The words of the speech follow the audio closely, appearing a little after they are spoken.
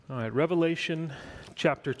All right, Revelation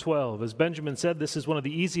chapter 12. As Benjamin said, this is one of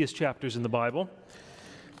the easiest chapters in the Bible.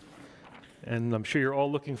 And I'm sure you're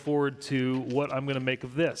all looking forward to what I'm going to make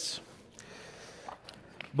of this.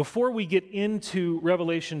 Before we get into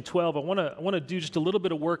Revelation 12, I want to do just a little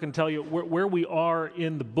bit of work and tell you where we are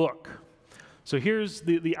in the book. So here's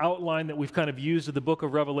the outline that we've kind of used of the book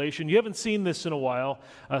of Revelation. You haven't seen this in a while,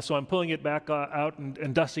 so I'm pulling it back out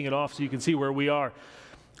and dusting it off so you can see where we are.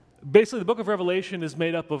 Basically, the book of Revelation is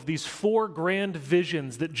made up of these four grand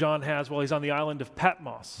visions that John has while he's on the island of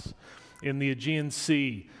Patmos in the Aegean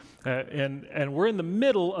Sea. And we're in the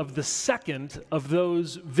middle of the second of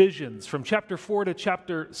those visions, from chapter 4 to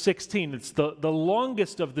chapter 16. It's the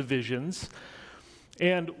longest of the visions,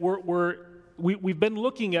 and we've been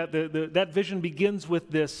looking at that vision begins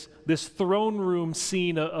with this throne room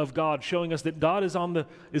scene of God, showing us that God is on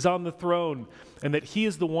the throne, and that He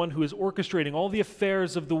is the one who is orchestrating all the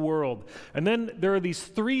affairs of the world. And then there are these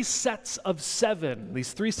three sets of seven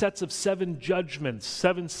judgments,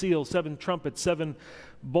 7 seals, 7 trumpets, 7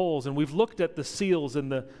 bowls. And we've looked at the seals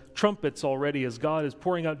and the trumpets already as God is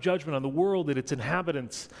pouring out judgment on the world and its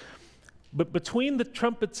inhabitants. But between the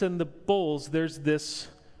trumpets and the bowls, there's this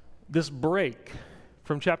break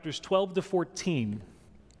from chapters 12 to 14.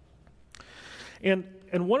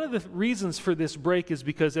 And one of the reasons for this break is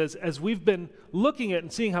because as we've been looking at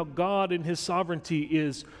and seeing how God in His sovereignty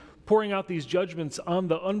is pouring out these judgments on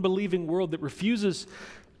the unbelieving world that refuses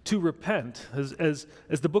to repent, as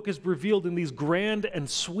the book is revealed in these grand and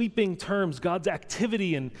sweeping terms, God's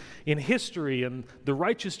activity in history and the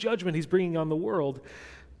righteous judgment He's bringing on the world,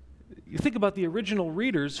 you think about the original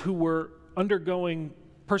readers who were undergoing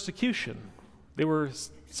persecution. They were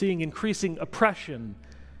seeing increasing oppression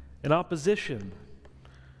and opposition,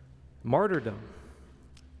 martyrdom.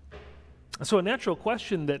 So a natural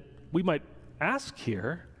question that we might ask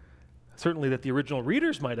here, certainly that the original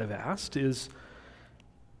readers might have asked, is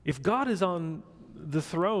if God is on the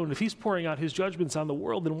throne, if He's pouring out His judgments on the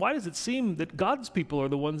world, then why does it seem that God's people are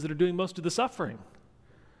the ones that are doing most of the suffering?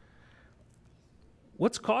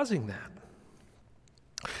 What's causing that?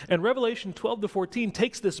 And Revelation 12 to 14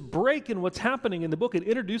 takes this break in what's happening in the book. It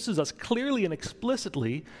introduces us clearly and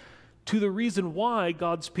explicitly to the reason why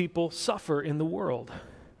God's people suffer in the world.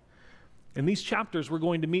 In these chapters, we're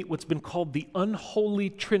going to meet what's been called the unholy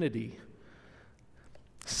trinity: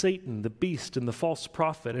 Satan, the beast, and the false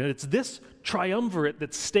prophet. And it's this triumvirate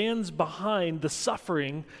that stands behind the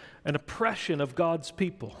suffering and oppression of God's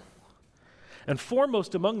people. And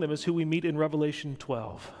foremost among them is who we meet in Revelation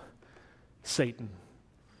 12, Satan.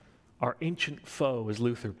 Our ancient foe, as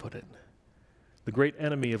Luther put it, the great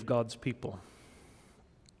enemy of God's people.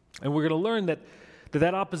 And we're going to learn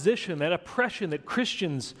that opposition, that oppression that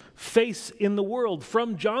Christians face in the world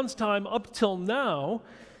from John's time up till now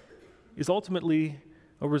is ultimately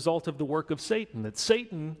a result of the work of Satan, that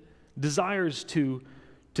Satan desires to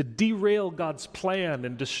derail God's plan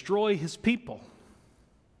and destroy His people.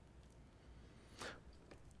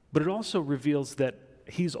 But it also reveals that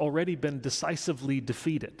he's already been decisively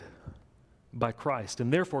defeated by Christ,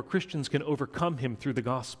 and therefore Christians can overcome him through the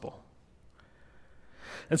gospel.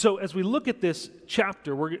 And so as we look at this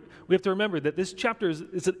chapter, we have to remember that this chapter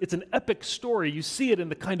it's an epic story. You see it in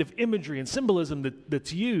the kind of imagery and symbolism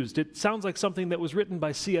that's used. It sounds like something that was written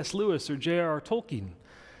by C.S. Lewis or J.R.R. Tolkien.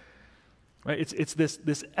 Right? It's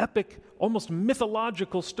this epic, almost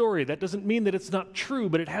mythological story. That doesn't mean that it's not true,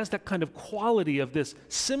 but it has that kind of quality of this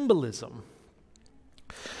symbolism.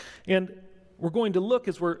 And we're going to look,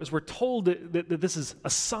 as we're told that this is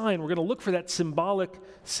a sign, we're going to look for that symbolic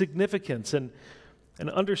significance and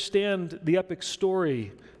understand the epic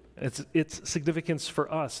story, its significance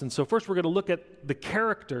for us. And so first we're going to look at the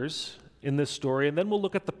characters in this story, and then we'll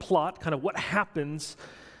look at the plot, kind of what happens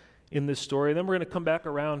in this story. And then we're going to come back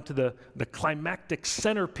around to the climactic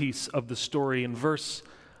centerpiece of the story in verse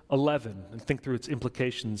 11 and think through its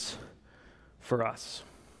implications for us.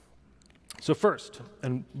 So first,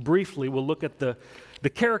 and briefly, we'll look at the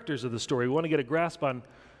characters of the story. We want to get a grasp on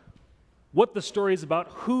what the story is about,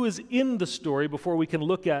 who is in the story, before we can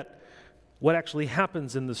look at what actually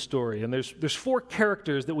happens in the story. And there's 4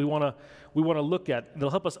 characters that we want to look at. They'll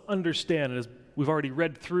help us understand. And as we've already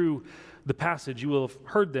read through the passage, you will have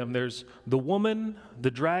heard them. There's the woman, the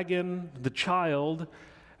dragon, the child,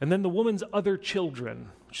 and then the woman's other children,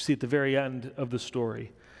 which you see at the very end of the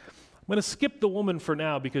story. I'm going to skip the woman for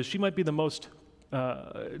now because she might be the most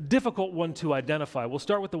difficult one to identify. We'll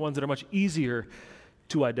start with the ones that are much easier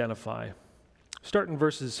to identify. Start in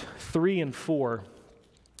verses 3 and 4.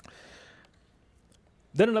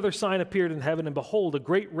 Then another sign appeared in heaven, and behold, a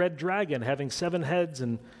great red dragon having 7 heads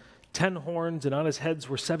and 10 horns, and on his heads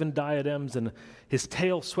were 7 diadems, and his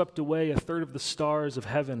tail swept away 1/3 of the stars of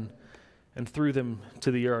heaven and threw them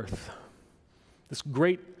to the earth. This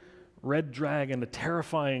great red dragon, a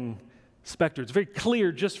terrifying specter. It's very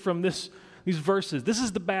clear just from these verses. This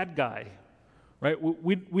is the bad guy, right?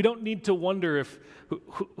 We don't need to wonder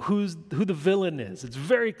who the villain is. It's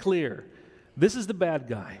very clear. This is the bad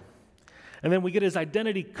guy. And then we get his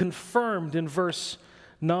identity confirmed in verse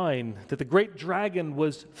 9, that the great dragon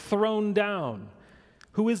was thrown down.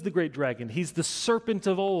 Who is the great dragon? He's the serpent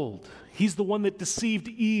of old. He's the one that deceived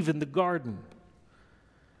Eve in the garden.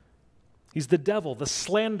 He's the devil, the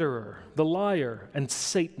slanderer, the liar, and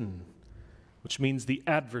Satan, which means the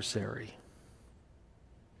adversary.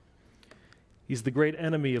 He's the great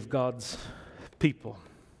enemy of God's people.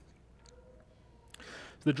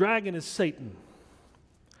 The dragon is Satan.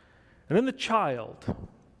 And then the child.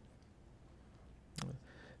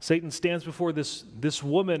 Satan stands before this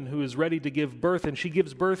woman who is ready to give birth, and she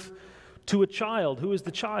gives birth to a child. Who is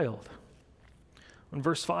the child? In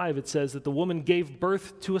verse 5, it says that the woman gave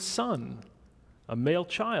birth to a son, a male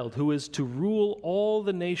child, who is to rule all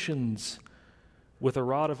the nations with a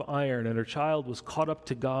rod of iron, and her child was caught up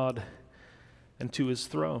to God and to his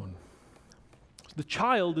throne. The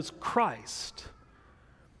child is Christ.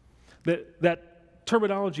 That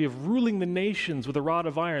terminology of ruling the nations with a rod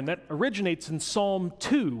of iron, that originates in Psalm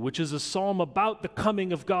 2, which is a psalm about the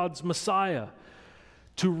coming of God's Messiah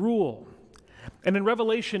to rule. And in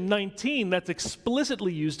Revelation 19, that's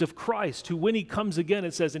explicitly used of Christ, who when he comes again,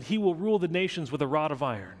 it says, and he will rule the nations with a rod of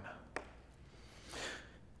iron.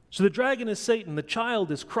 So the dragon is Satan, the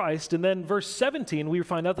child is Christ, and then verse 17, we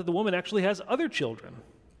find out that the woman actually has other children.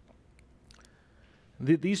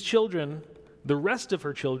 These children, the rest of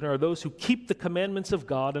her children, are those who keep the commandments of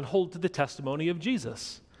God and hold to the testimony of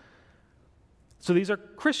Jesus. So these are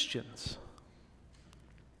Christians.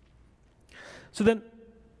 So then,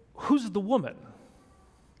 who's the woman?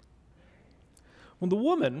 Well, the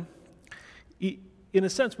woman, in a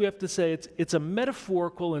sense, we have to say it's a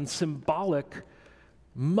metaphorical and symbolic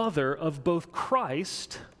mother of both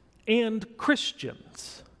Christ and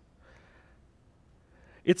Christians.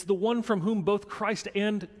 It's the one from whom both Christ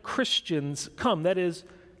and Christians come. That is,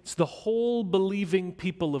 it's the whole believing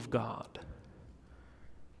people of God.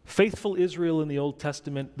 Faithful Israel in the Old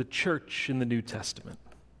Testament, the church in the New Testament.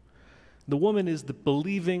 The woman is the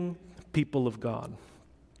believing people of God.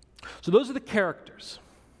 So those are the characters.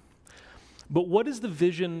 But what is the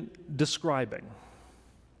vision describing?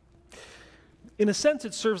 In a sense,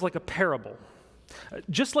 it serves like a parable.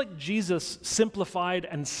 Just like Jesus simplified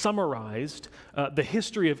and summarized the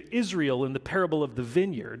history of Israel in the parable of the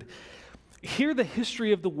vineyard, here the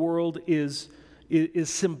history of the world is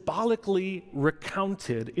symbolically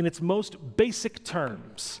recounted in its most basic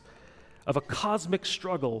terms of a cosmic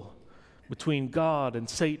struggle between God and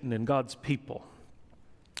Satan and God's people.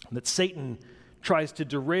 That Satan tries to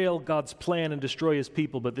derail God's plan and destroy his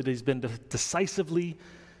people, but that he's been decisively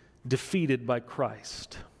defeated by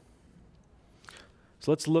Christ.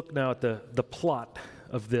 So let's look now at the plot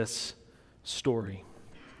of this story.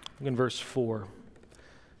 Look in verse 4.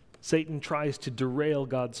 Satan tries to derail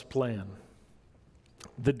God's plan.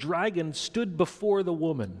 The dragon stood before the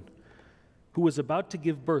woman who was about to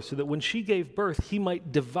give birth, so that when she gave birth, he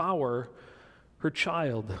might devour her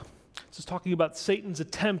child. This is talking about Satan's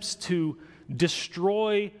attempts to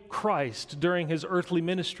destroy Christ during his earthly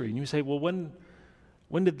ministry. And you say, well,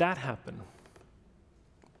 when did that happen?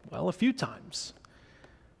 Well, a few times.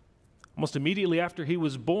 Almost immediately after he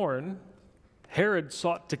was born, Herod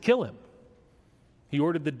sought to kill him. He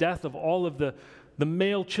ordered the death of all of the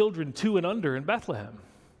male children 2 and under in Bethlehem.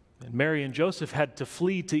 And Mary and Joseph had to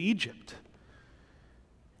flee to Egypt.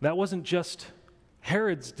 That wasn't just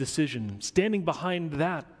Herod's decision. Standing behind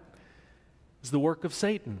that is the work of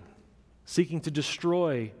Satan, seeking to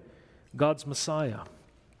destroy God's Messiah.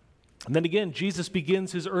 And then again, Jesus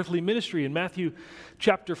begins his earthly ministry in Matthew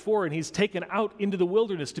chapter 4, and he's taken out into the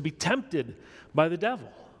wilderness to be tempted by the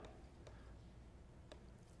devil.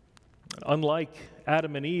 Unlike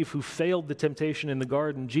Adam and Eve, who failed the temptation in the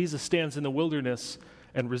garden, Jesus stands in the wilderness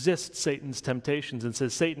and resists Satan's temptations and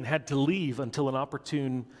says Satan had to leave until an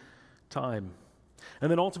opportune time.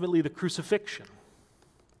 And then ultimately the crucifixion.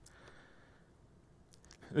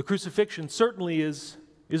 The crucifixion certainly is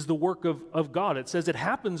the work of God. It says it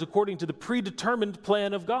happens according to the predetermined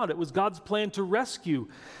plan of God. It was God's plan to rescue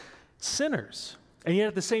sinners. And yet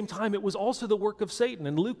at the same time, it was also the work of Satan.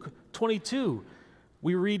 In Luke 22,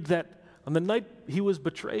 we read that on the night he was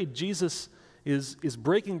betrayed, Jesus is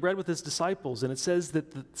breaking bread with his disciples, and it says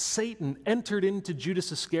that Satan entered into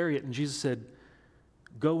Judas Iscariot, and Jesus said,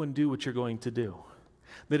 go and do what you're going to do.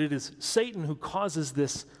 that it is Satan who causes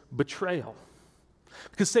this betrayal.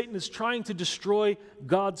 Because Satan is trying to destroy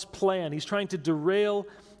God's plan. He's trying to derail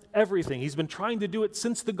everything. He's been trying to do it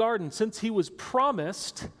since the garden, since he was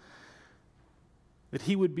promised that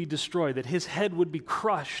he would be destroyed, that his head would be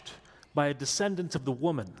crushed by a descendant of the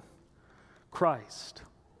woman, Christ.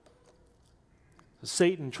 So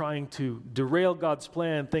Satan, trying to derail God's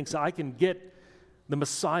plan, thinks, I can get the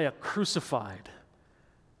Messiah crucified.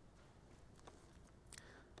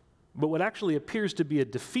 But what actually appears to be a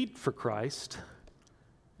defeat for Christ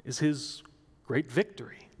is his great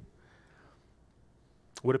victory.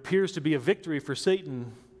 What appears to be a victory for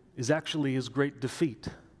Satan is actually his great defeat.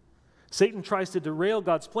 Satan tries to derail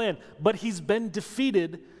God's plan, but he's been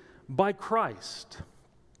defeated by Christ.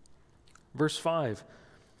 Verse 5,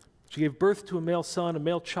 she gave birth to a male son, a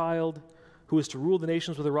male child, who is to rule the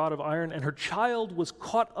nations with a rod of iron, and her child was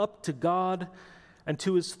caught up to God and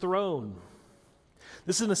to his throne.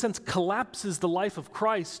 This, in a sense, collapses the life of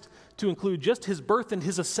Christ to include just his birth and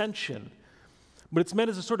his ascension. But it's meant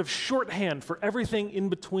as a sort of shorthand for everything in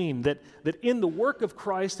between, that in the work of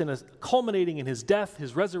Christ and culminating in his death,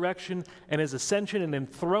 his resurrection, and his ascension and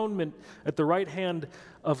enthronement at the right hand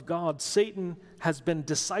of God, Satan has been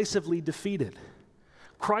decisively defeated.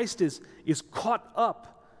 Christ is caught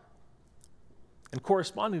up, and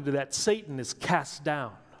corresponding to that, Satan is cast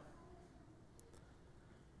down.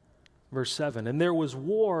 Verse 7, and there was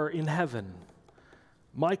war in heaven,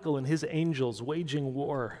 Michael and his angels waging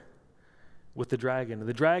war with the dragon.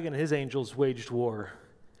 The dragon and his angels waged war,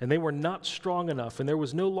 and they were not strong enough, and there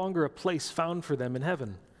was no longer a place found for them in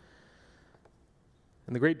heaven.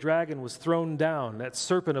 And the great dragon was thrown down, that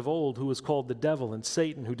serpent of old who was called the devil and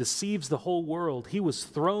Satan, who deceives the whole world. He was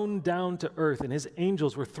thrown down to earth, and his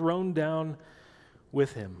angels were thrown down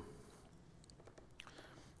with him.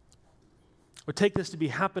 Or take this to be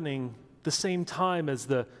happening the same time as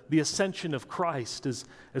the ascension of Christ. As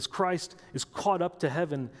Christ is caught up to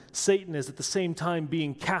heaven, Satan is at the same time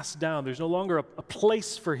being cast down. There's no longer a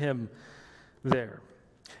place for him there.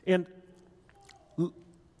 And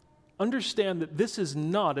understand that this is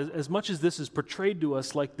not, as much as this is portrayed to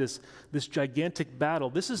us like this gigantic battle,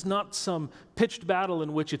 this is not some pitched battle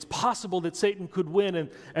in which it's possible that Satan could win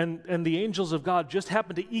and the angels of God just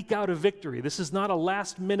happen to eke out a victory. This is not a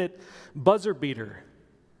last-minute buzzer beater.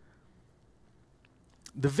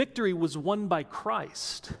 The victory was won by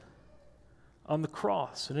Christ on the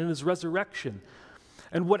cross and in his resurrection.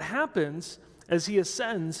 And what happens as he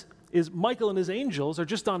ascends is Michael and his angels are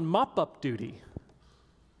just on mop-up duty.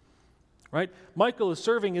 Right? Michael is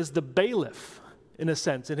serving as the bailiff, in a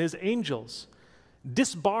sense, and his angels,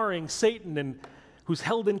 disbarring Satan, and who's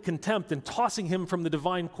held in contempt, and tossing him from the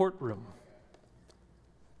divine courtroom.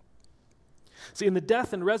 See, in the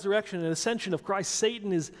death and resurrection and ascension of Christ,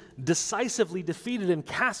 Satan is decisively defeated and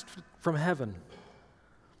cast from heaven.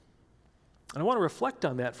 And I want to reflect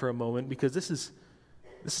on that for a moment, because this is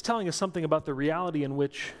telling us something about the reality in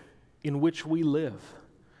which we live.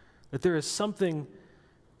 That there is something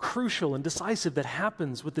crucial and decisive that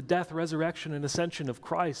happens with the death, resurrection, and ascension of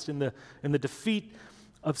Christ in the defeat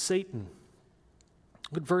of Satan.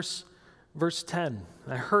 Look at verse 10.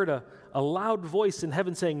 I heard a loud voice in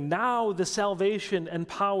heaven saying, now the salvation and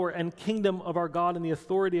power and kingdom of our God and the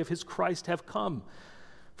authority of his Christ have come.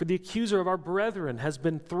 For the accuser of our brethren has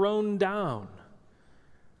been thrown down,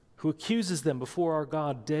 who accuses them before our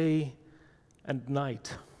God day and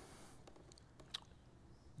night.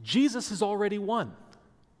 Jesus has already won.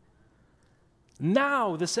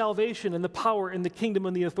 Now the salvation and the power and the kingdom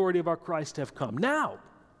and the authority of our Christ have come. Now.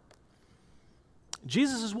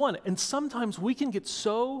 Jesus has won. And sometimes we can get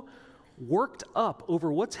so worked up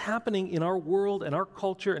over what's happening in our world and our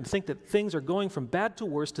culture and think that things are going from bad to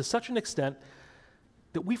worse to such an extent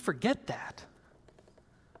that we forget that.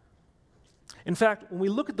 In fact, when we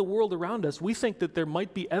look at the world around us, we think that there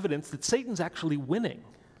might be evidence that Satan's actually winning.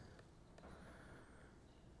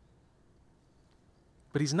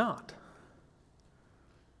 But he's not.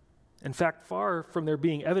 In fact, far from there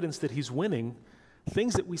being evidence that he's winning,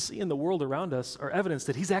 things that we see in the world around us are evidence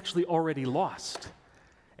that he's actually already lost.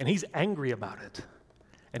 And he's angry about it.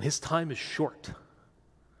 And his time is short.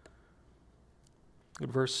 In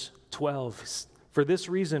verse 12, for this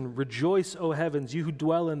reason, rejoice, O heavens, you who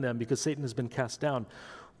dwell in them, because Satan has been cast down.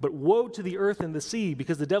 But woe to the earth and the sea,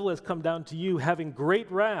 because the devil has come down to you, having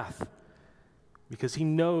great wrath, because he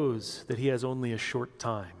knows that he has only a short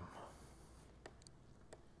time.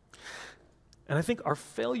 And I think our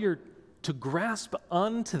failure to grasp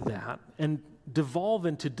onto that and devolve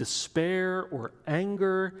into despair or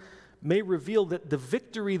anger may reveal that the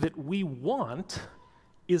victory that we want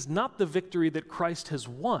is not the victory that Christ has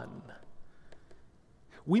won.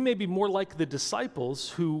 We may be more like the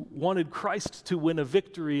disciples who wanted Christ to win a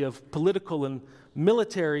victory of political and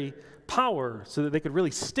military power so that they could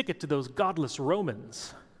really stick it to those godless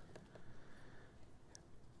Romans.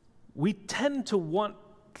 We tend to want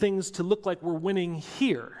things to look like we're winning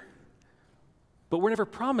here, but we're never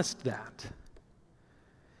promised that.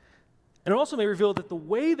 And it also may reveal that the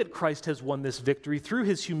way that Christ has won this victory through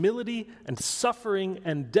his humility and suffering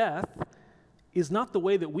and death is not the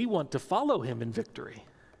way that we want to follow him in victory.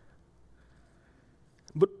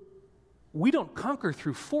 But we don't conquer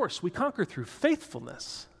through force, we conquer through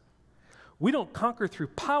faithfulness. We don't conquer through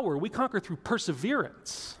power, we conquer through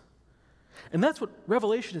perseverance. And that's what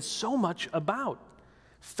Revelation is so much about,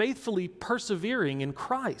 faithfully persevering in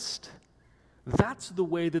Christ. That's the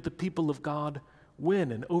way that the people of God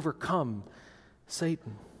win and overcome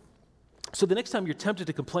Satan. So the next time you're tempted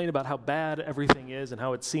to complain about how bad everything is and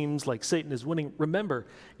how it seems like Satan is winning, remember,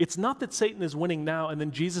 it's not that Satan is winning now and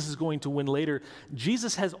then Jesus is going to win later.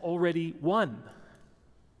 Jesus has already won.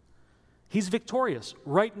 He's victorious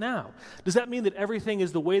right now. Does that mean that everything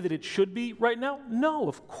is the way that it should be right now? No,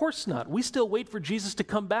 of course not. We still wait for Jesus to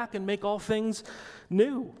come back and make all things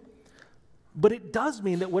new. But it does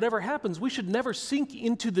mean that whatever happens, we should never sink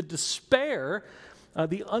into the despair,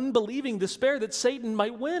 the unbelieving despair that Satan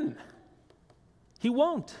might win. He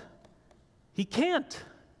won't. He can't.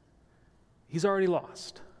 He's already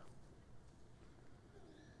lost.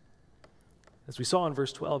 As we saw in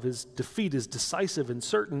verse 12, his defeat is decisive and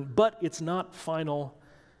certain, but it's not final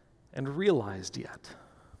and realized yet.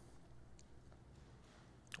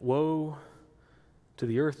 Woe to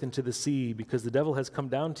the earth and to the sea, because the devil has come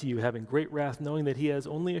down to you, having great wrath, knowing that he has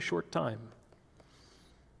only a short time.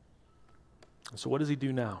 So what does he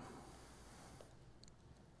do now?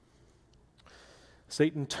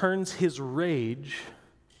 Satan turns his rage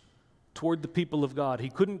toward the people of God. He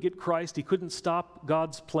couldn't get Christ. He couldn't stop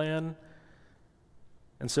God's plan.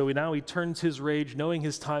 And so now he turns his rage, knowing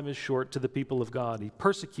his time is short, to the people of God. He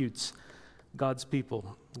persecutes God's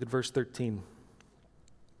people. Look at verse 13.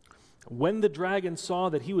 When the dragon saw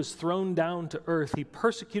that he was thrown down to earth, he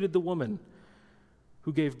persecuted the woman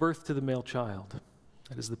who gave birth to the male child.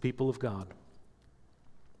 That is the people of God.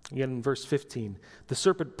 Again, in verse 15, the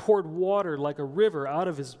serpent poured water like a river out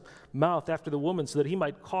of his mouth after the woman so that he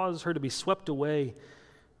might cause her to be swept away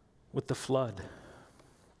with the flood.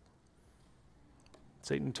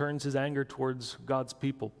 Satan turns his anger towards God's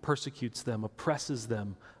people, persecutes them, oppresses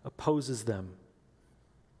them, opposes them.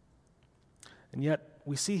 And yet,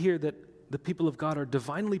 we see here that the people of God are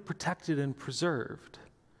divinely protected and preserved.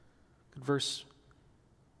 Verse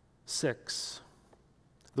 6.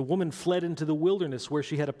 The woman fled into the wilderness where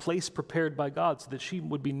she had a place prepared by God so that she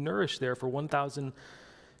would be nourished there for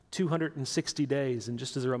 1,260 days. And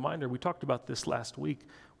just as a reminder, we talked about this last week.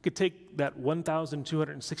 We could take that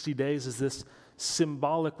 1,260 days as this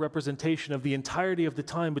symbolic representation of the entirety of the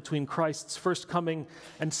time between Christ's first coming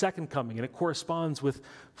and second coming. And it corresponds with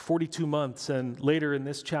 42 months and later in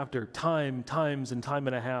this chapter, times, and time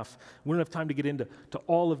and a half. We don't have time to get into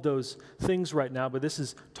all of those things right now, but this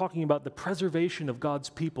is talking about the preservation of God's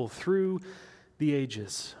people through the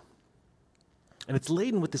ages. And it's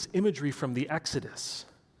laden with this imagery from the Exodus,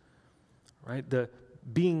 right? The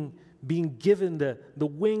being given the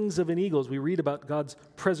wings of an eagle, as we read about God's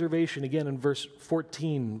preservation again in verse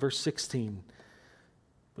 14, verse 16.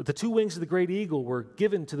 But the two wings of the great eagle were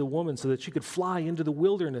given to the woman so that she could fly into the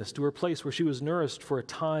wilderness to her place where she was nourished for a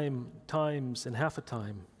time, times, and half a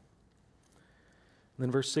time. And then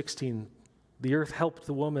verse 16, the earth helped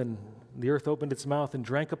the woman. The earth opened its mouth and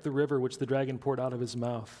drank up the river which the dragon poured out of his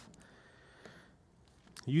mouth.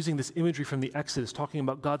 Using this imagery from the Exodus, talking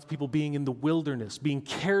about God's people being in the wilderness, being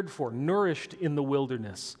cared for, nourished in the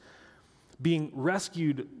wilderness, being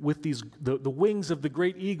rescued with the wings of the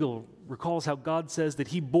great eagle, recalls how God says that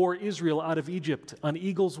he bore Israel out of Egypt on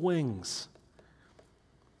eagle's wings.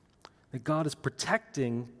 That God is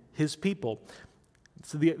protecting his people.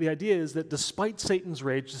 So the idea is that despite Satan's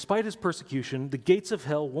rage, despite his persecution, the gates of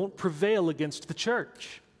hell won't prevail against the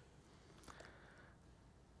church.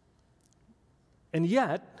 And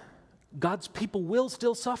yet, God's people will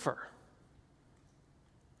still suffer.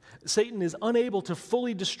 Satan is unable to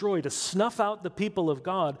fully destroy, to snuff out the people of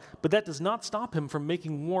God, but that does not stop him from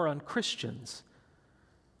making war on Christians.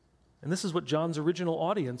 And this is what John's original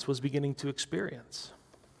audience was beginning to experience.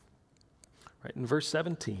 Right, in verse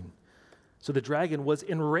 17, so the dragon was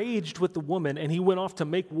enraged with the woman, and he went off to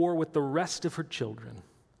make war with the rest of her children,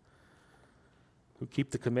 who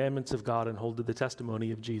keep the commandments of God and hold to the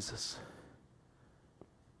testimony of Jesus.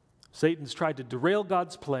 Satan's tried to derail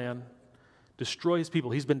God's plan, destroy his people.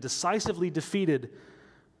 He's been decisively defeated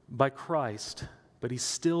by Christ. but he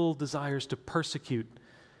still desires to persecute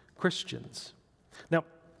Christians. Now,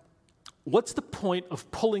 what's the point of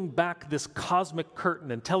pulling back this cosmic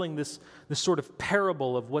curtain and telling this sort of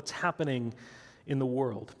parable of what's happening in the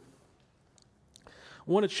world?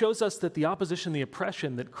 One, it shows us that the opposition, the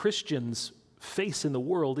oppression that Christians face in the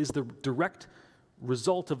world is the direct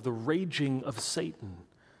result of the raging of Satan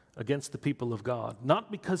against the people of God.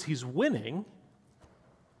 Not because he's winning,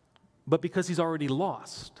 but because he's already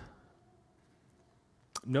lost.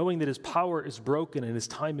 Knowing that his power is broken and his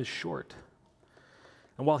time is short.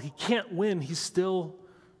 And while he can't win, he's still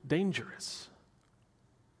dangerous.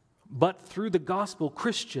 But through the gospel,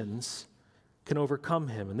 Christians can overcome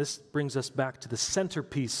him. And this brings us back to the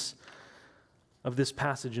centerpiece of this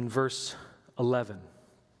passage in verse 11.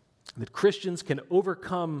 That Christians can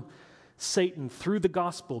overcome Satan through the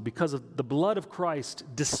gospel because of the blood of Christ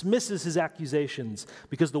dismisses his accusations,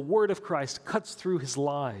 because the word of Christ cuts through his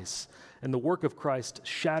lies, and the work of Christ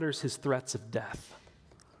shatters his threats of death.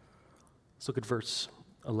 Let's look at verse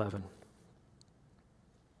 11.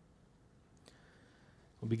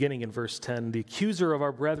 Beginning in verse 10, the accuser of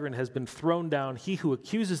our brethren has been thrown down, he who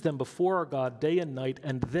accuses them before our God day and night,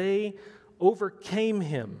 and they overcame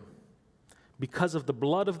him because of the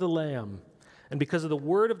blood of the Lamb and because of the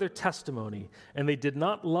word of their testimony, and they did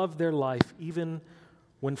not love their life even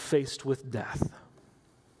when faced with death.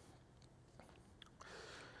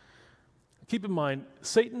 Keep in mind,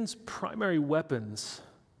 Satan's primary weapons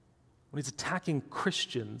when he's attacking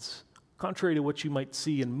Christians, contrary to what you might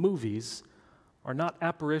see in movies, are not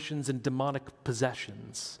apparitions and demonic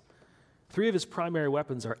possessions. Three of his primary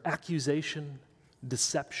weapons are accusation,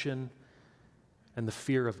 deception, and the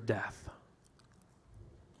fear of death.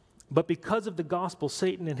 But because of the gospel,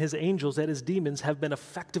 Satan and his angels and his demons have been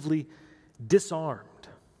effectively disarmed.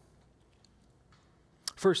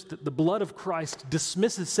 First, the blood of Christ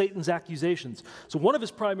dismisses Satan's accusations. So one of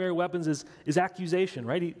his primary weapons is accusation,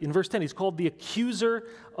 right? In verse 10, he's called the accuser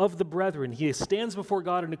of the brethren. He stands before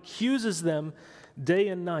God and accuses them day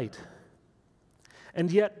and night.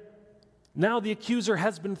 And yet, now the accuser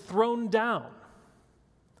has been thrown down.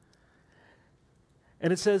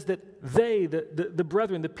 And it says that they, the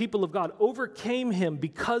brethren, the people of God, overcame him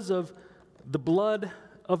because of the blood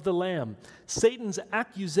of the Lamb. Satan's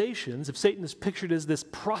accusations, if Satan is pictured as this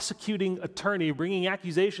prosecuting attorney bringing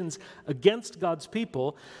accusations against God's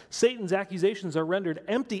people, Satan's accusations are rendered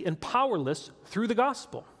empty and powerless through the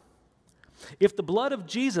gospel. If the blood of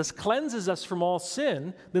Jesus cleanses us from all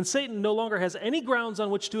sin, then Satan no longer has any grounds on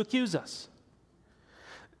which to accuse us.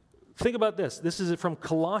 Think about this. This is from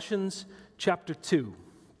Colossians chapter 2.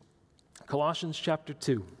 Colossians chapter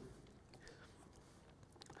 2.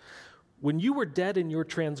 When you were dead in your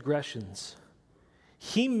transgressions,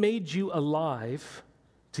 he made you alive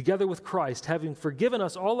together with Christ, having forgiven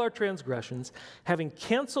us all our transgressions, having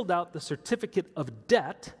canceled out the certificate of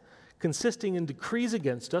debt consisting in decrees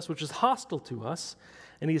against us, which is hostile to us,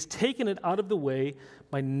 and he has taken it out of the way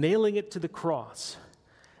by nailing it to the cross.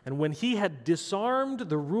 And when he had disarmed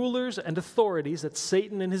the rulers and authorities, that's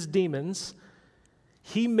Satan and his demons,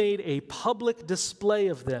 he made a public display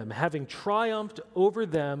of them, having triumphed over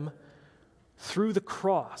them through the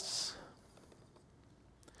cross.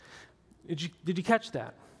 Did you catch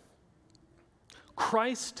that?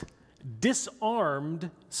 Christ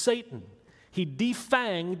disarmed Satan. He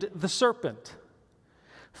defanged the serpent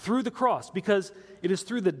through the cross, because it is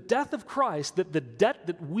through the death of Christ that the debt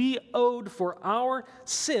that we owed for our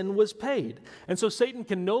sin was paid. And so Satan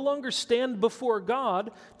can no longer stand before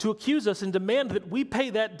God to accuse us and demand that we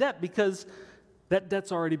pay that debt, because that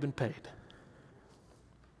debt's already been paid.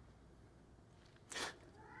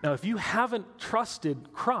 Now, if you haven't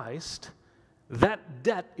trusted Christ, that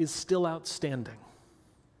debt is still outstanding.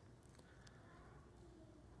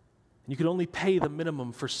 You can only pay the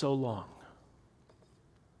minimum for so long.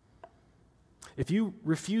 If you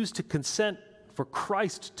refuse to consent for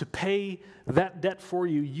Christ to pay that debt for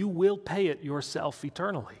you, you will pay it yourself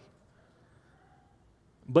eternally.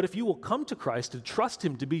 But if you will come to Christ and trust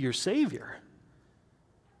him to be your Savior,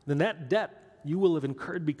 then that debt you will have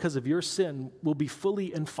incurred because of your sin will be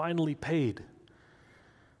fully and finally paid,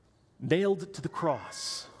 nailed to the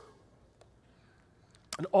cross.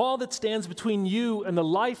 And all that stands between you and the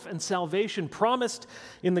life and salvation promised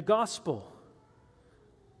in the gospel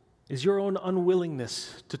is your own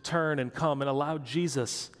unwillingness to turn and come and allow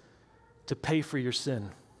Jesus to pay for your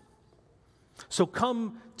sin. So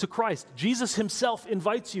come to Christ. Jesus himself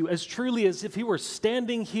invites you as truly as if he were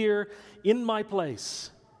standing here in my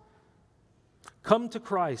place. Come to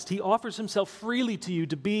Christ. He offers himself freely to you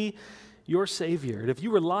to be your Savior. And if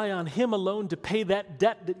you rely on him alone to pay that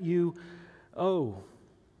debt that you owe,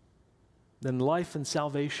 then life and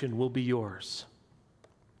salvation will be yours.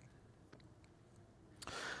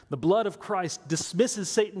 The blood of Christ dismisses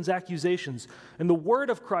Satan's accusations, and the word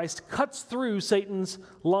of Christ cuts through Satan's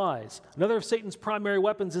lies. Another of Satan's primary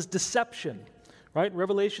weapons is deception. Right? In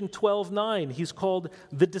Revelation 12:9, he's called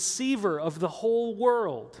the deceiver of the whole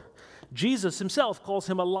world. Jesus himself calls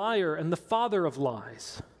him a liar and the father of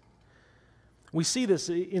lies. We see this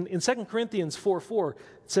in 2 Corinthians 4:4.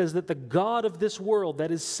 It says that the God of this world,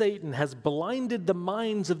 that is Satan, has blinded the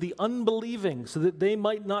minds of the unbelieving so that they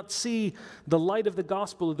might not see the light of the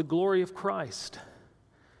gospel of the glory of Christ.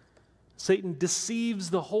 Satan deceives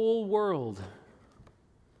the whole world.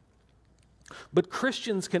 But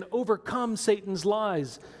Christians can overcome Satan's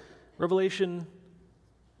lies. Revelation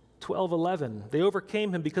 12:11. They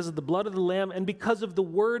overcame him because of the blood of the Lamb and because of the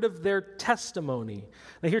word of their testimony.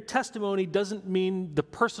 Now here, testimony doesn't mean the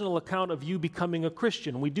personal account of you becoming a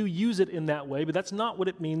Christian. We do use it in that way, but that's not what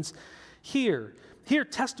it means here. Here,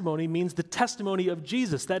 testimony means the testimony of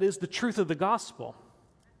Jesus. That is the truth of the gospel.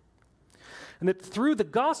 And that through the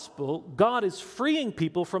gospel, God is freeing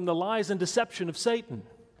people from the lies and deception of Satan.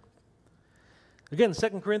 Again,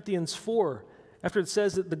 2 Corinthians 4, after it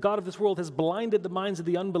says that the God of this world has blinded the minds of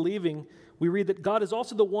the unbelieving, we read that God is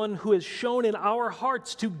also the one who has shown in our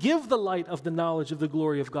hearts to give the light of the knowledge of the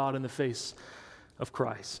glory of God in the face of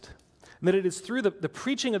Christ. And that it is through the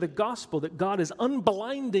preaching of the gospel that God is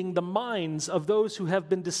unblinding the minds of those who have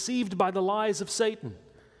been deceived by the lies of Satan.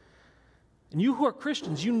 And you who are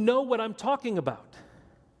Christians, you know what I'm talking about.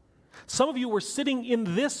 Some of you were sitting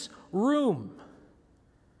in this room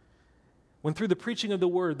when through the preaching of the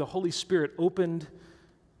word, the Holy Spirit opened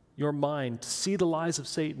your mind to see the lies of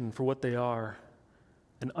Satan for what they are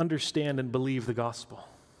and understand and believe the gospel.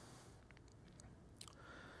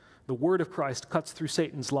 The word of Christ cuts through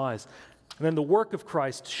Satan's lies, and then the work of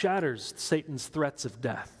Christ shatters Satan's threats of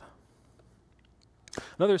death.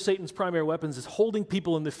 Another of Satan's primary weapons is holding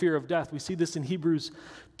people in the fear of death. We see this in Hebrews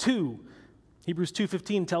 2. Hebrews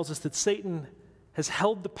 2:15 tells us that Satan has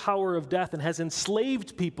held the power of death and has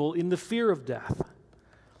enslaved people in the fear of death.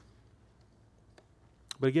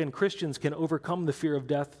 But again, Christians can overcome the fear of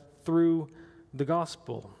death through the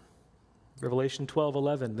gospel. Revelation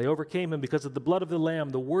 12:11, they overcame him because of the blood of the Lamb,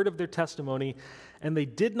 the word of their testimony, and they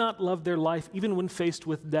did not love their life even when faced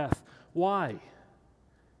with death. Why?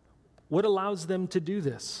 What allows them to do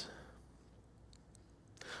this?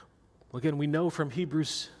 Well, again, we know from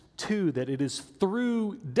Hebrews 2 that it is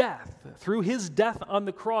through death, through his death on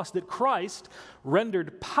the cross, that Christ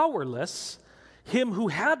rendered powerless him who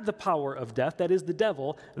had the power of death, that is the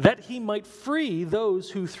devil, that he might free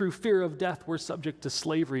those who through fear of death were subject to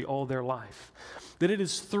slavery all their life. That it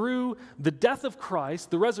is through the death of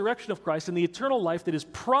Christ, the resurrection of Christ, and the eternal life that is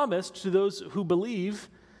promised to those who believe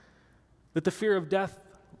that the fear of death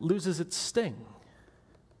loses its sting.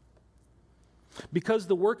 Because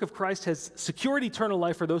the work of Christ has secured eternal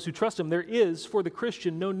life for those who trust him, there is, for the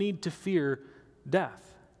Christian, no need to fear death.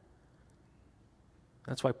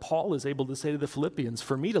 That's why Paul is able to say to the Philippians,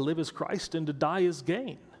 "For me to live is Christ and to die is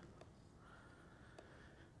gain."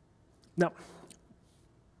 Now,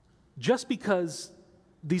 just because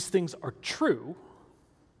these things are true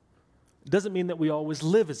doesn't mean that we always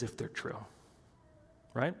live as if they're true,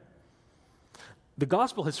 right? The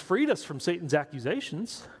gospel has freed us from Satan's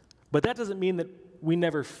accusations, but that doesn't mean that we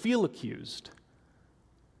never feel accused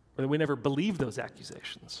or that we never believe those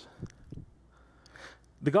accusations.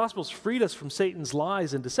 The gospel's freed us from Satan's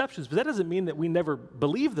lies and deceptions, but that doesn't mean that we never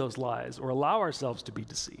believe those lies or allow ourselves to be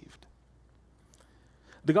deceived.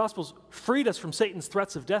 The gospel's freed us from Satan's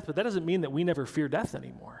threats of death, but that doesn't mean that we never fear death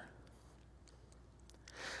anymore.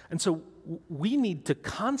 And so we need to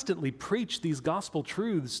constantly preach these gospel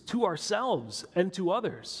truths to ourselves and to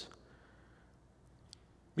others,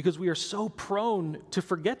 because we are so prone to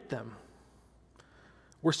forget them.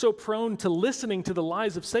 We're so prone to listening to the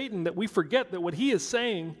lies of Satan that we forget that what he is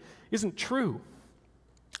saying isn't true,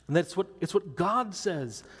 and that it's what God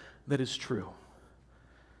says that is true.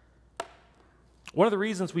 One of the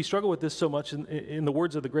reasons we struggle with this so much, in the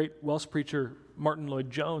words of the great Welsh preacher Martin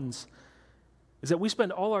Lloyd-Jones, is that we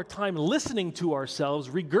spend all our time listening to ourselves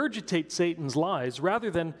regurgitate Satan's lies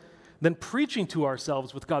rather than preaching to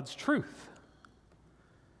ourselves with God's truth.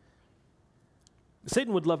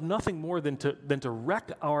 Satan would love nothing more than to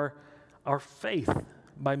wreck our faith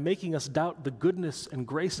by making us doubt the goodness and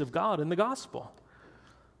grace of God in the gospel.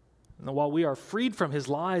 And while we are freed from his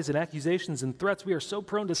lies and accusations and threats, we are so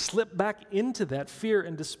prone to slip back into that fear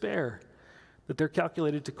and despair that they're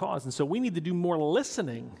calculated to cause. And so we need to do more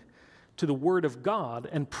listening to the word of God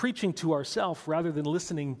and preaching to ourselves rather than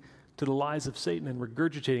listening to the lies of Satan and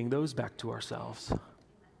regurgitating those back to ourselves.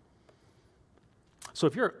 So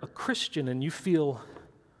if you're a Christian and you feel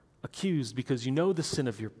accused because you know the sin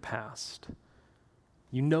of your past,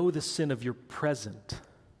 you know the sin of your present,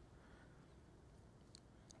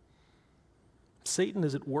 Satan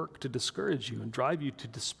is at work to discourage you and drive you to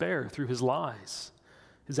despair through his lies,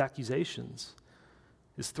 his accusations,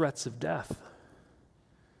 his threats of death.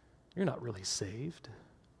 You're not really saved.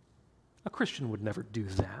 A Christian would never do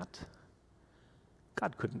that.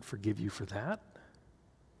 God couldn't forgive you for that.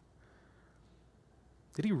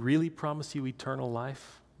 Did he really promise you eternal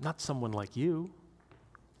life? Not someone like you.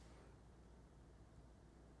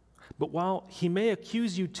 But while he may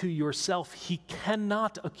accuse you to yourself, he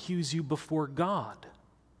cannot accuse you before God.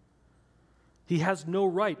 He has no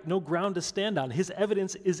right, no ground to stand on. His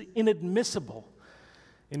evidence is inadmissible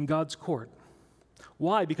in God's court.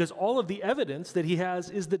 Why? Because all of the evidence that he has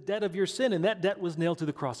is the debt of your sin, and that debt was nailed to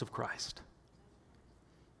the cross of Christ.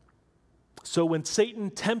 So when Satan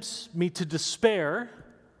tempts me to despair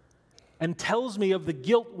and tells me of the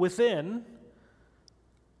guilt within,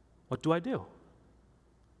 what do?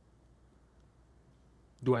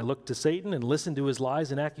 Do I look to Satan and listen to his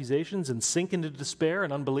lies and accusations and sink into despair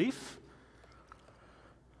and unbelief?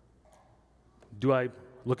 Do I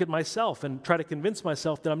look at myself and try to convince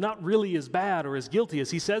myself that I'm not really as bad or as guilty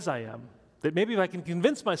as he says I am? That maybe if I can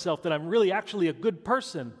convince myself that I'm really actually a good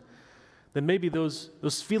person, then maybe those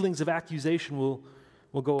feelings of accusation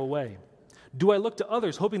will go away. Do I look to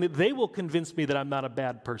others hoping that they will convince me that I'm not a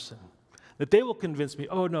bad person? That they will convince me,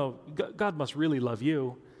 oh no, God must really love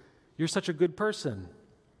you. You're such a good person.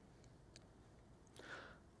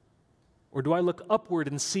 Or do I look upward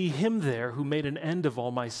and see him there who made an end of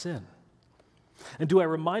all my sin? And do I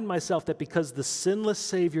remind myself that because the sinless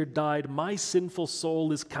Savior died, my sinful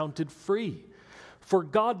soul is counted free? For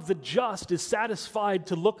God the just is satisfied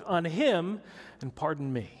to look on him and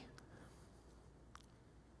pardon me.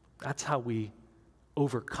 That's how we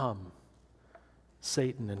overcome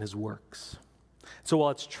Satan and his works. So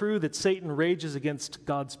while it's true that Satan rages against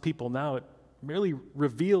God's people now, it merely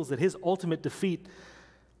reveals that his ultimate defeat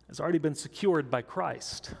has already been secured by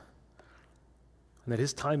Christ, and that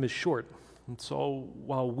his time is short. And so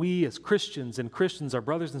while we as Christians, our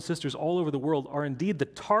brothers and sisters all over the world, are indeed the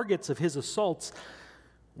targets of his assaults,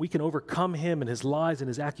 we can overcome him and his lies and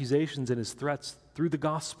his accusations and his threats through the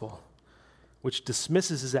gospel, which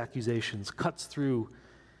dismisses his accusations, cuts through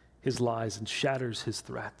his lies, and shatters his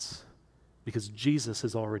threats, because Jesus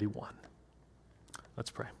has already won.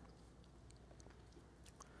 Let's pray.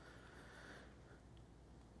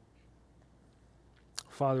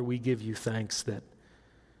 Father, we give you thanks that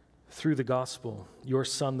through the gospel, your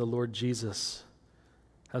Son, the Lord Jesus,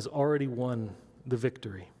 has already won the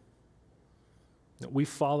victory. That we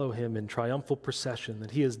follow him in triumphal procession,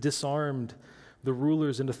 that he has disarmed the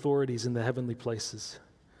rulers and authorities in the heavenly places.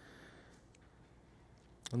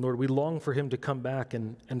 And Lord, we long for him to come back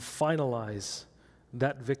and finalize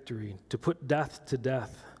that victory, to put death to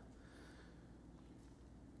death.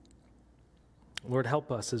 Lord,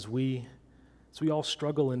 help us as we all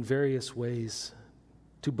struggle in various ways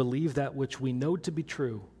to believe that which we know to be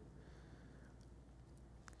true.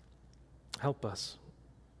 Help us.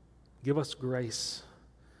 Give us grace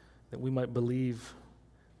that we might believe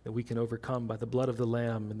that we can overcome by the blood of the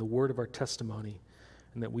Lamb and the word of our testimony,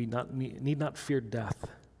 and that we need not fear death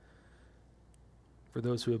for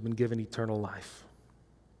those who have been given eternal life.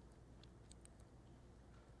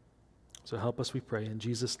 So help us, we pray, in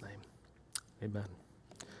Jesus' name. Amen.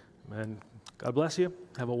 Amen. God bless you.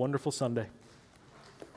 Have a wonderful Sunday.